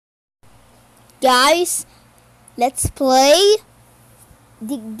Guys, let's play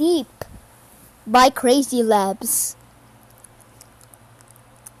Dig Deep by Crazy Labs.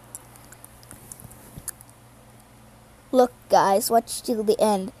 Look guys, watch till the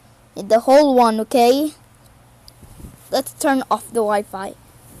end. The whole one, okay? Let's turn off the Wi-Fi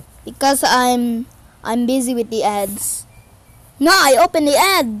because I'm busy with the ads. No, I opened the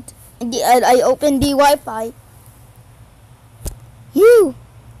ad. I opened the Wi-Fi. You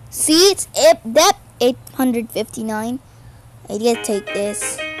see, it's depth 859. I did take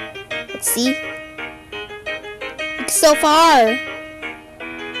this. Let's see. It's so far.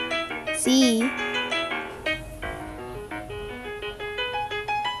 See.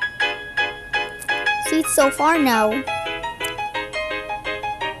 See, it's so far now.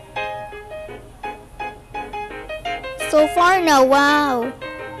 So far now, wow.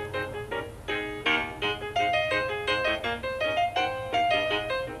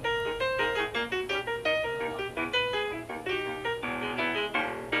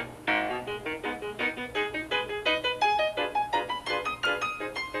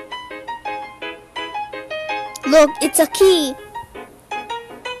 Look, it's a key.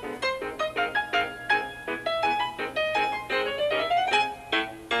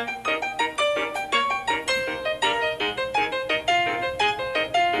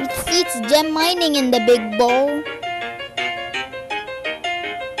 It's gem mining in the big bowl.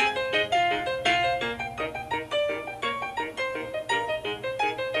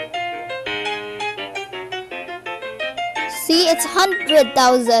 See, it's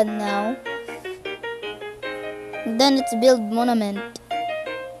 100,000 now. Then it's build monument.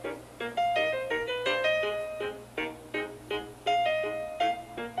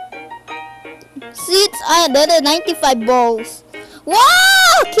 See, it's 95 balls.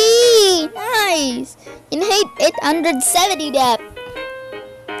 Wow, key! Nice! In 870 depth.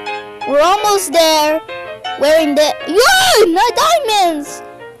 We're almost there. We're in the... Yay! No diamonds!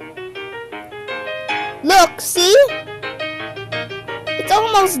 Look, see? It's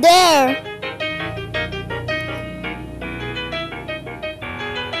almost there.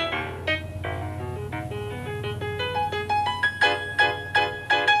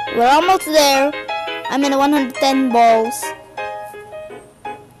 We're almost there. I'm in 110 balls.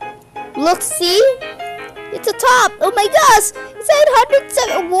 Look, see? It's a top. Oh my gosh! It's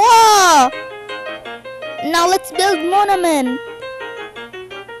 807. Wow! Now let's build monument.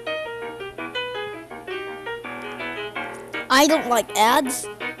 I don't like ads.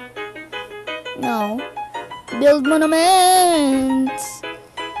 No. Build monuments.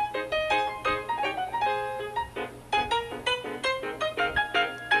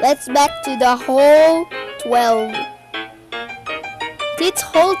 Let's back to the hole 12. It's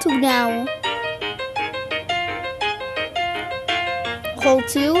hole 2 now. Hole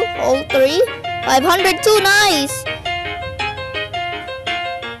 2, hole 3, 502, nice.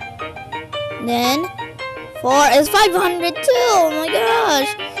 Then 4 is 502. Oh my gosh,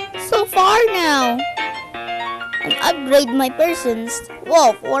 so far now. And upgrade my persons.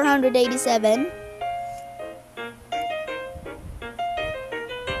 Whoa, 487.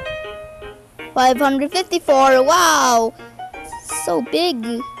 $554. Wow, so big.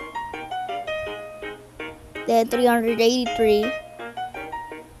 Then 383.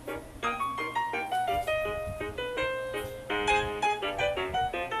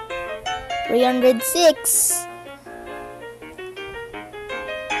 $306.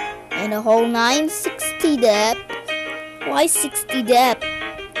 And a whole 960 depth. Why 60 depth?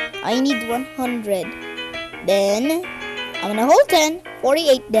 I need 100. Then I'm in a whole 10,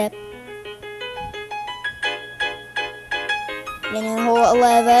 48 depth. Then in hole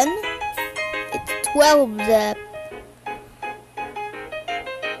 11, it's 12 depth.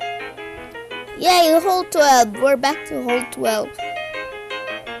 Yay, hole 12. We're back to hole 12.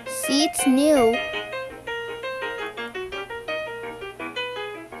 See, it's new.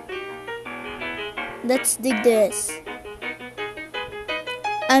 Let's dig this.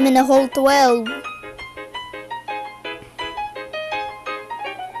 I'm in a hole 12.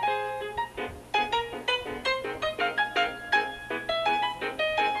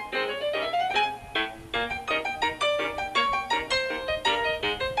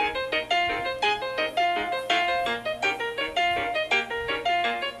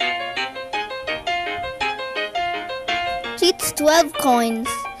 It's 12 coins.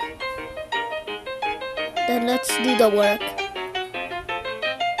 Then let's do the work.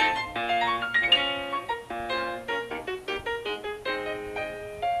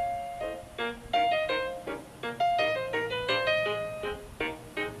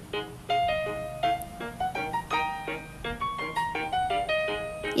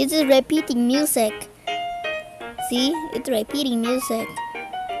 It's just repeating music. See? It's repeating music.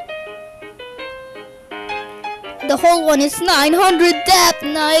 The whole one is 900 depth.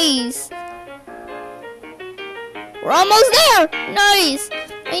 Nice. We're almost there. Nice.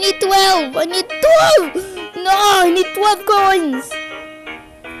 I need 12. I need 12. No, I need 12 coins.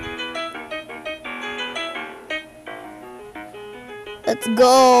 Let's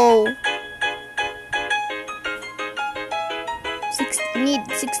go. Need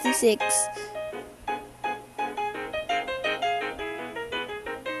 66.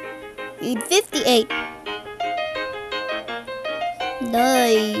 Need 58.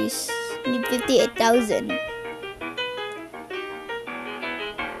 Nice. Need 58,000.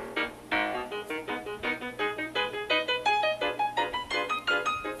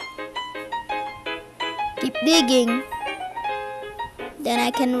 Keep digging. Then I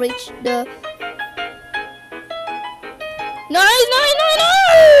can reach the... Nice, nice, nice,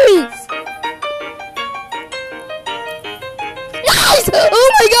 nice! Nice! Oh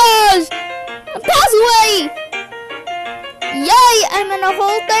my gosh! I passed away! Yay! I'm in a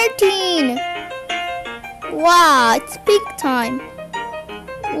hole 13! Wow, it's peak time.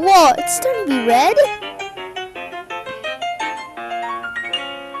 Whoa, it's starting to be red?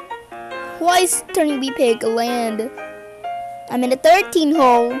 Why is it turning to be pink? Land. I'm in a 13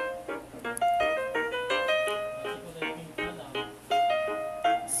 hole.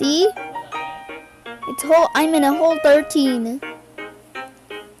 See? It's hole. I'm in a hole 13.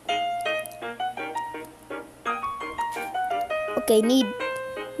 Okay, need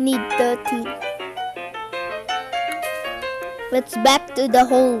 13. Let's back to the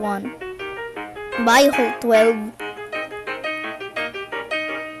hole 1. Buy hole 12.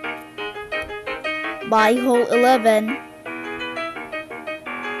 Buy hole 11.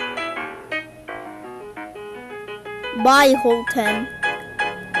 Buy hole 10.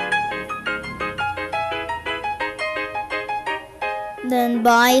 Then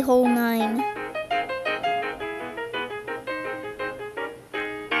buy hole 9.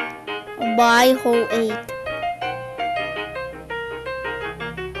 Buy hole 8.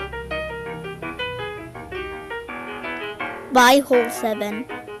 Buy hole 7.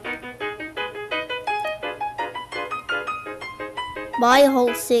 Buy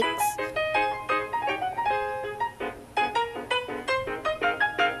hole 6.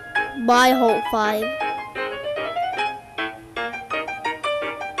 Buy hole 5.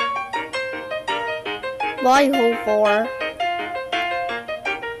 Buy hole 4.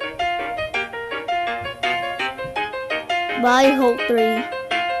 Buy hole 3.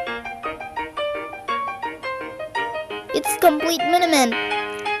 It's complete minimum.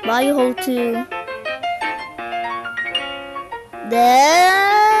 Buy hole 2.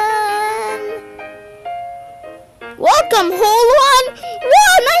 Then welcome hole 1.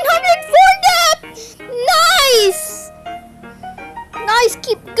 Wow, 904 depth. Nice. Nice.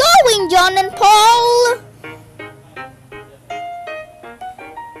 Keep going, John and Paul.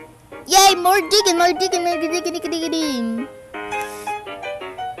 Yay, more digging, more digging, more digging, digging.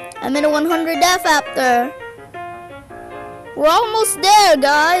 I'm in a 100 depth after. We're almost there,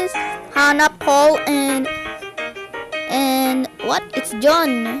 guys. Hannah, Paul, and what? It's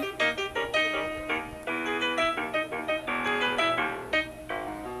John.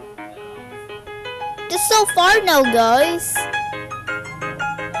 Just so far now, guys.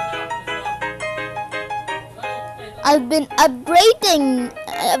 I've been upgrading.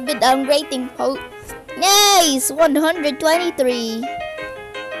 I've been downgrading. Nice, 123.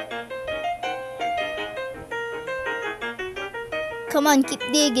 Come on, keep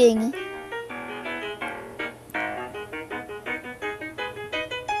digging.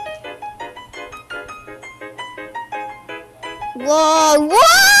 Whoa,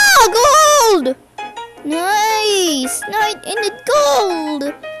 whoa, gold! Nice, nice, and it's gold.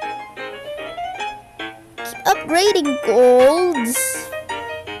 Keep upgrading golds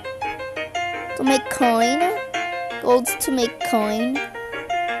to make coin. Golds to make coin.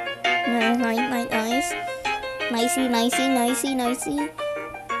 Nice, nice, nice, nice. Nicey, nicey, nicey, nicey.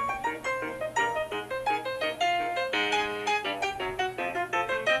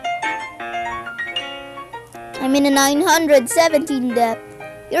 I'm in a 917 depth.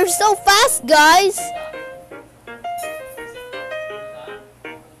 You're so fast, guys.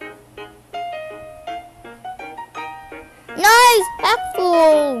 Nice, half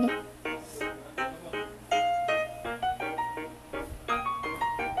full.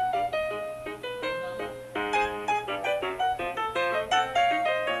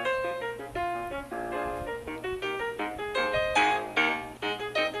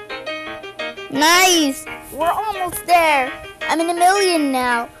 Nice. We're almost there. I'm in a million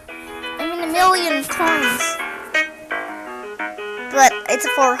now. I'm in a million coins. But it's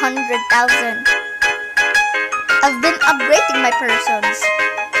 400,000. I've been upgrading my persons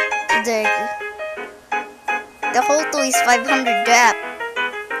today. The whole 2 is 500 dap.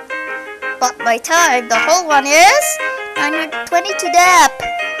 But by time, the whole one is 922 dap.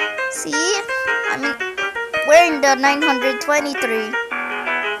 See? We're in the 923.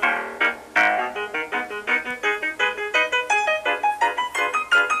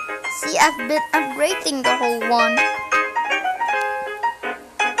 See, I've been upgrading the whole one.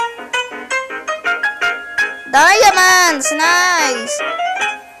 Diamonds! Nice!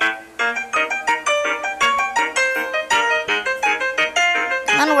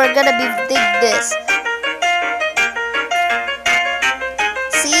 Come on, we're gonna dig this.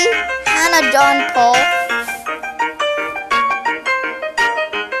 See? Hannah John Paul.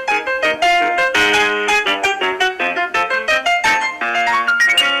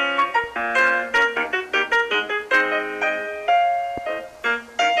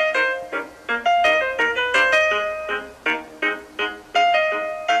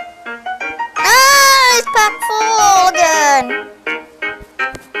 Pack full again.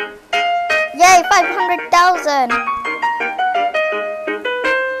 Yay, 500,000.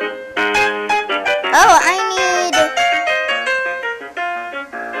 Oh, I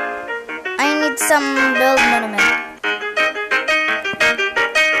need some build monument.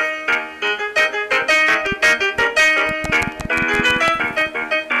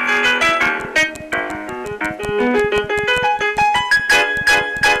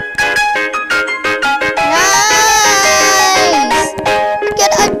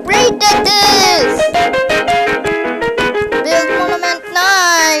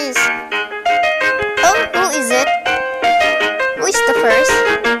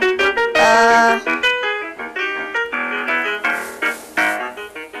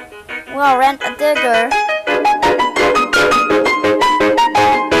 Well, rent a digger.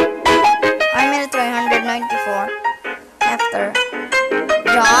 I'm in 394. After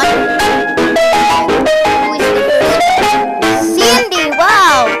John. Who is the first? Cindy,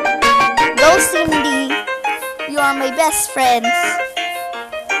 wow! Go Cindy. You are my best friends.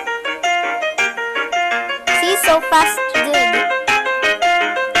 See, so fast to dig.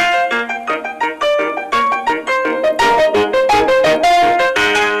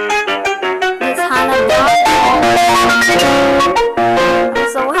 I'm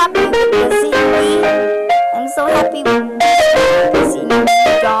so happy with the Cindy. I'm so happy with Cindy,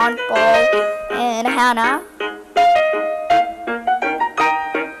 John, Paul, and Hannah.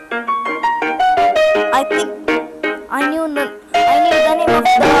 I think I knew the name of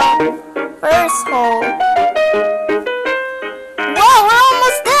the first hole. Whoa, we're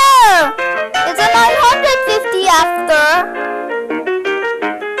almost there! It's a 950 after.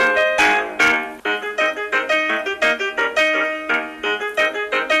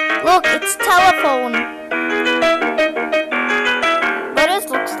 Look, it's telephone. But it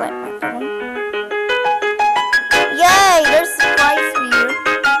looks like my phone. Yay, there's spice here.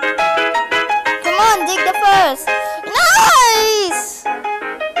 Come on, dig the first. Nice!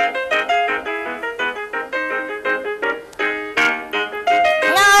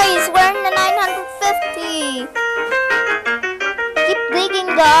 Nice, we're in the 950. Keep digging,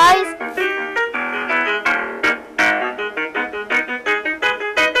 guys.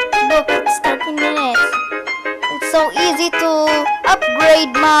 Look, it's 30 minutes. It's so easy to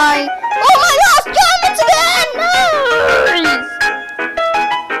upgrade my... Oh my gosh, diamonds again! Nice!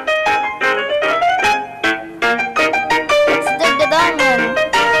 Let's dig the diamond.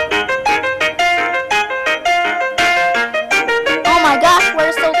 Oh my gosh,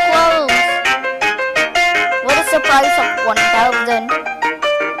 we're so close. What is the price of 1,000?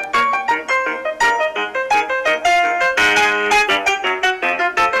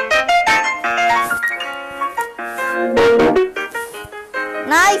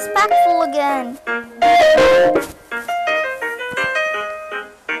 Nice, pack full again.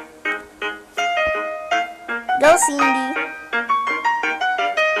 Go, Cindy.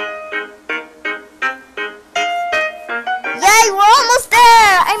 Yay, we're almost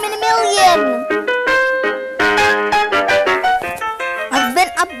there. I'm in a million. I've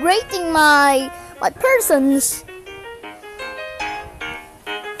been upgrading my persons.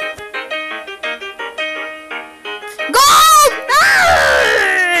 Gold!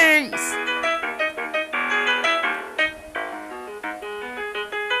 Nice!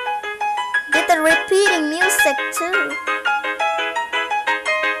 Get the repeating music too.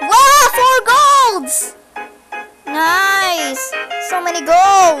 Wow, 4 golds! Nice! So many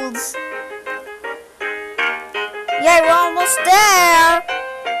golds! Yeah, we're almost there.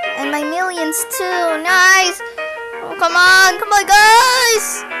 And my millions too. Nice. Oh, come on,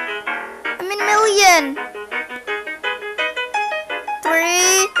 guys. I'm in million.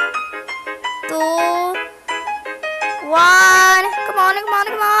 3, 2, 1. Come on.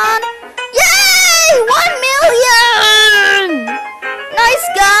 Yay! 1 million. Nice,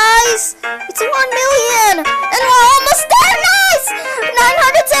 guys. It's 1 million. And we're almost there. Nice.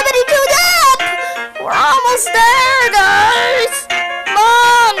 972 up. We're almost there, guys. Come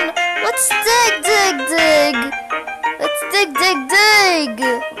on. Let's dig. Let's dig.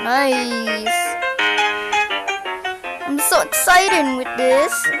 Nice. I'm so excited with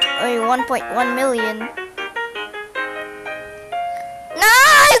this. Oh, 1.1 million.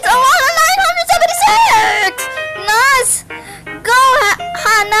 Nice. I want 976. Nice. Go,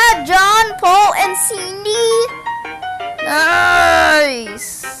 Hannah, John, Paul, and Cindy.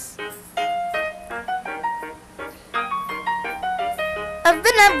 Nice. I've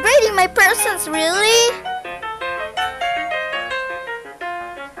been upgrading my persons, really?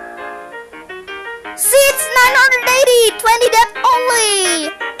 See, it's 980, 20 depth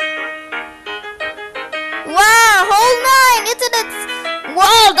only. Wow, whole 9, isn't it?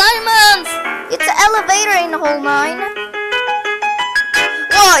 Wow, diamonds. It's an elevator in the whole 9.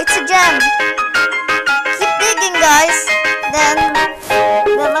 Whoa, it's a gem. Keep digging, guys. Then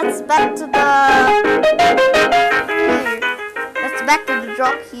let's back to the... Back to the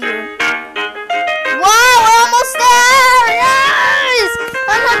drop here. Wow, we're almost there! Nice!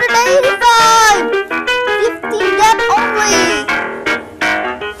 185! 15 depth only!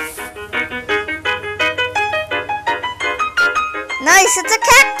 Nice, it's a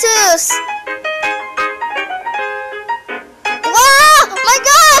cactus! Wow! My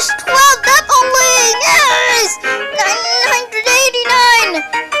gosh! 12 depth only! Nice! 989!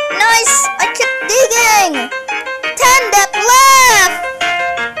 Nice! I keep digging! 10 depth left!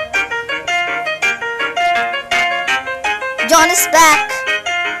 John is back.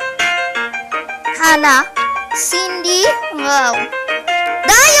 Hannah, Cindy, wow.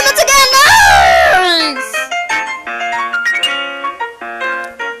 Diamonds again, nice!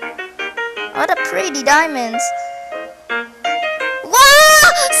 What a pretty diamonds.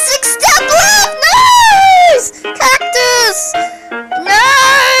 Wow! 6 depth left, nice! Cactus!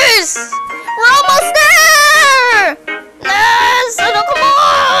 Nice! We're almost there! Nice! Oh, come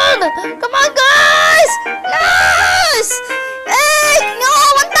on, guys! Nice! Hey, no,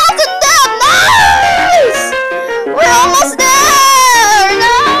 1,000 down! Nice! We're almost there!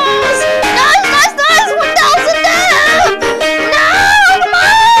 Nice! 1,000 down! No, come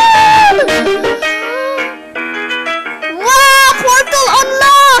on! Wow, portal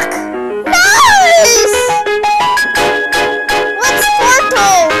unlock! Nice! What's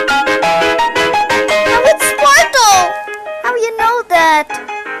portal? How you know that?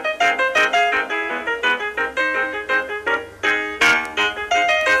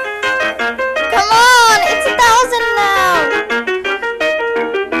 Come on, it's 1,000 now.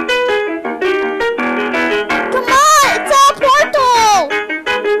 Come on, it's a portal.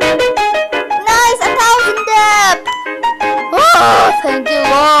 Nice, 1,000 depth. Oh, thank you,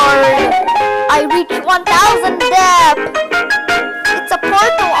 Lord. I reached 1,000 depth. It's a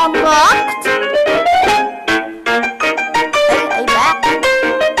portal unlocked.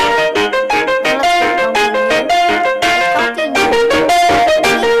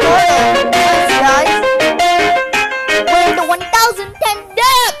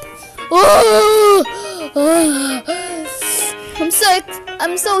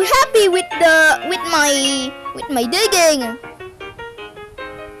 I'm so happy with my digging.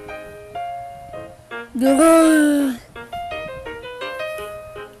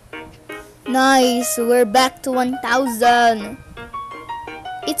 Nice, we're back to 1,000.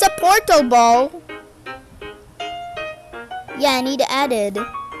 It's a portal ball. Yeah, I need to add it.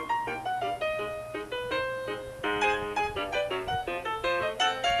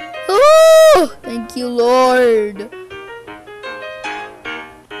 Ooh, thank you, Lord.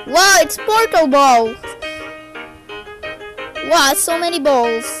 Wow, it's portal balls. Wow, so many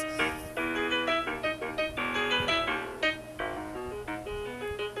balls.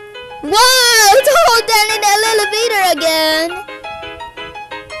 Wow, it's all done in the elevator again.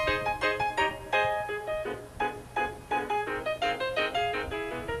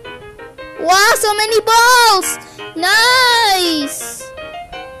 Wow, so many balls. Nice.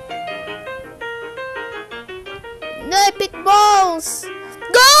 Epic balls.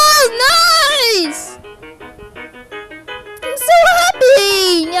 Gold! Nice! I'm so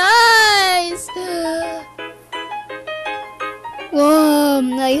happy! Nice! Wow,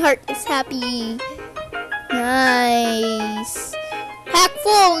 my heart is happy. Nice. Hack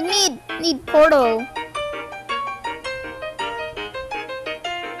full. Need portal.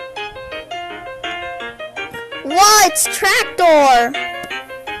 Wow, it's tractor.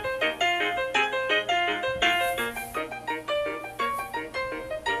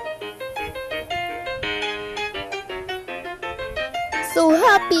 So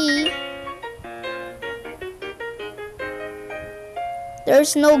happy.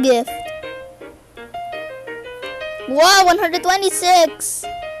 There's no gift. Wow, 126.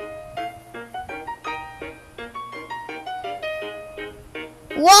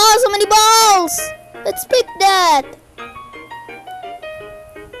 Wow, so many balls. Let's pick that.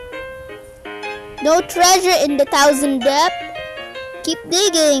 No treasure in the 1,000 depth. Keep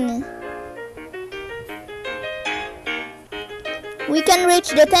digging. We can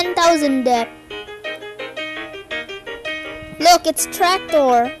reach the 10,000 depth. Look, it's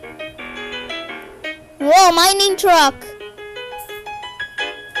tractor. Whoa, mining truck.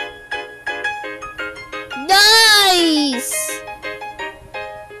 Nice.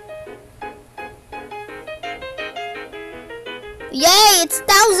 Yay, it's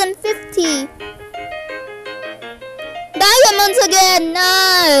 1,050. Diamonds again.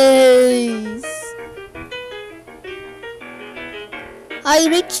 Nice. I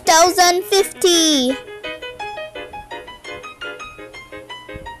reached 1,050.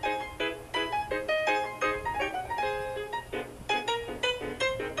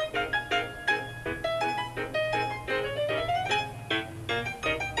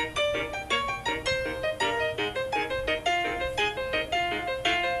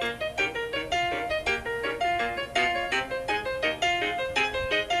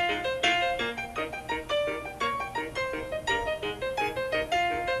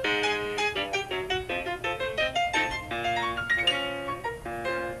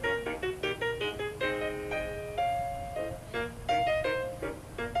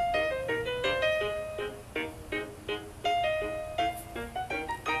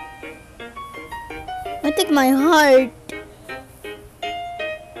 I think my heart.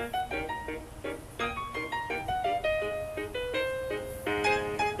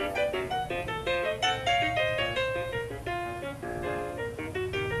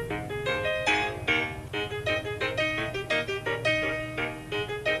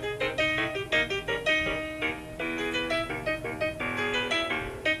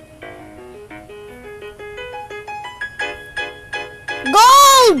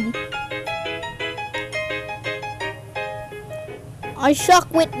 Gold! I shock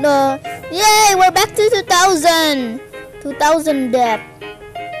with the... Yay! We're back to 2,000! 2,000 depth.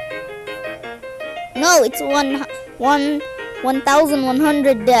 No, it's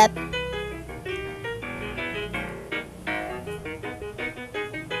 1,100 depth.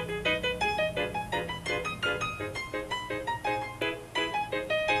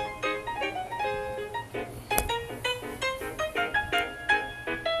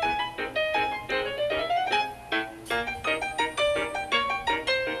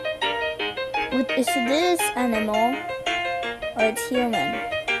 Is this animal or it's human?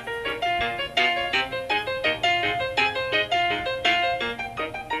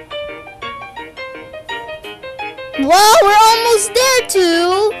 Wow, we're almost there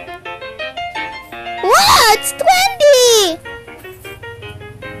too. What? It's 20.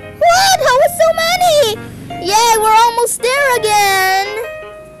 What? How is so many? Yay, we're almost there again.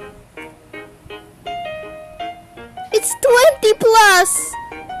 It's 20 plus.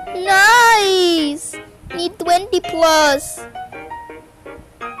 Nice! Need 20 plus.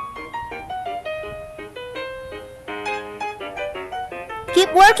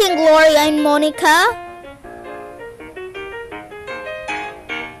 Keep working, Gloria and Monica.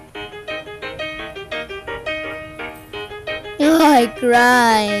 Oh, I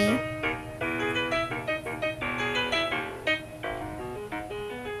cry.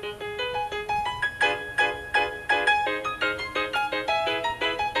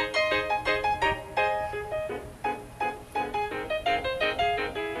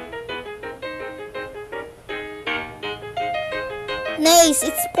 Nice,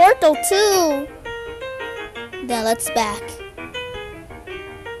 it's Portal too. Then let's back.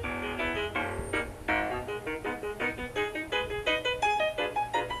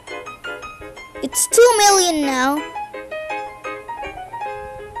 It's 2 million now.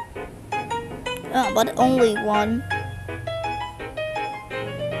 Oh, but only one.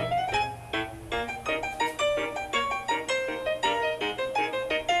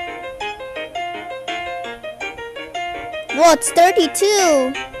 Whoa, it's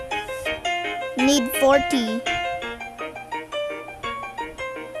 32. Need 40.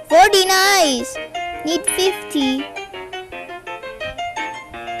 40, nice. Need 50.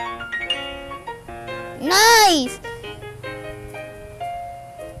 Nice!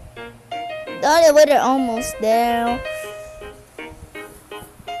 Darn, we're almost there.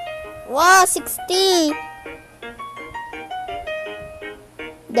 Wow, 60.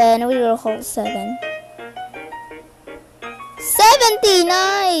 Then we will hold 7. 70,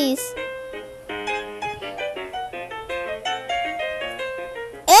 nice!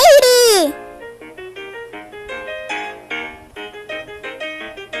 80!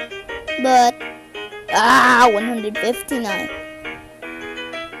 But 159.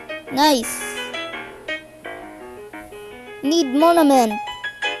 Nice. Need monument.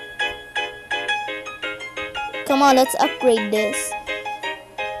 Come on, let's upgrade this.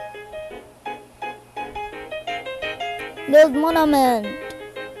 Build monument.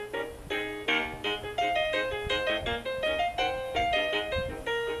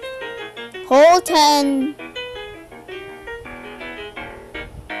 Hold 10.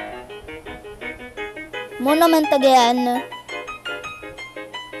 Monument again.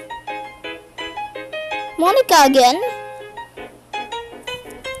 Monica again?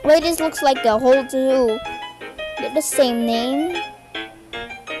 Wait, this looks like a whole 2. Get the same name.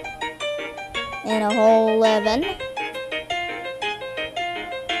 And a whole 11.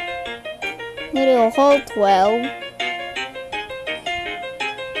 Maybe a whole 12.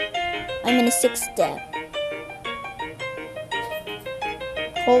 I'm in a 6th step.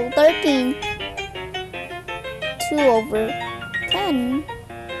 Whole 13. 2 over 10.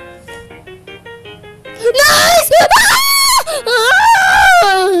 Nice!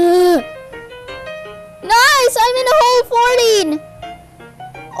 Nice! I'm in a whole 14.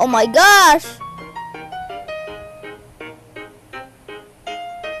 Oh my gosh!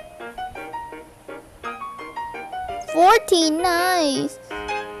 Nice!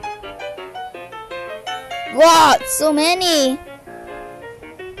 Wow, so many!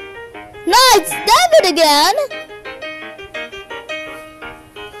 Nice! David again!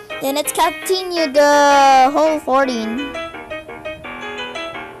 Then let's continue the whole 14.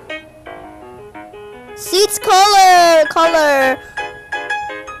 Seats color.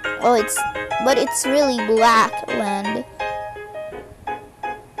 Oh, it's really black land.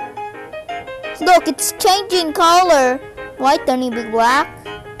 Look, it's changing color. White turning big black.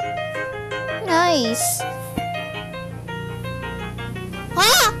 Nice.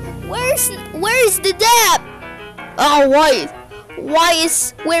 Ah, where is the depth? Oh, white.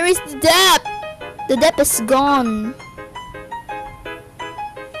 Where is the depth? The depth is gone.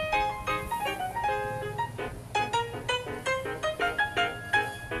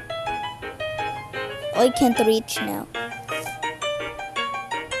 I can't reach now.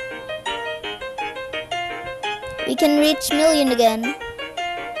 We can reach million again.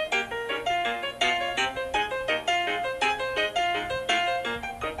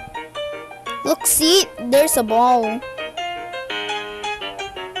 Look, see, there's a ball.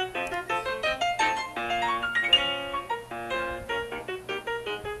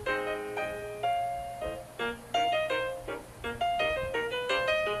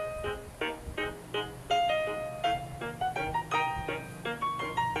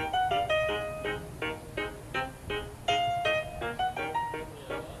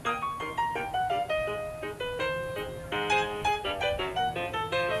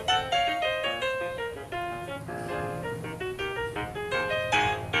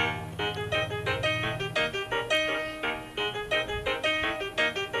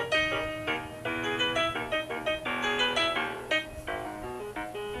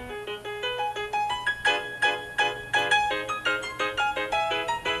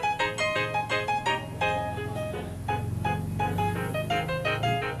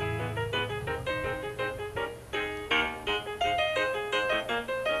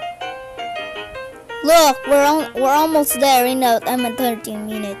 Look, we're almost there. I'm in 13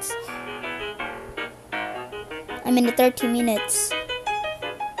 minutes. I'm in the 30 minutes.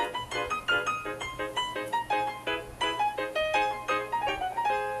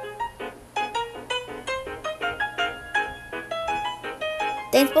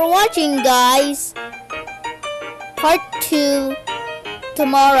 Thanks for watching, guys. Part 2.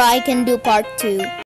 Tomorrow I can do part 2.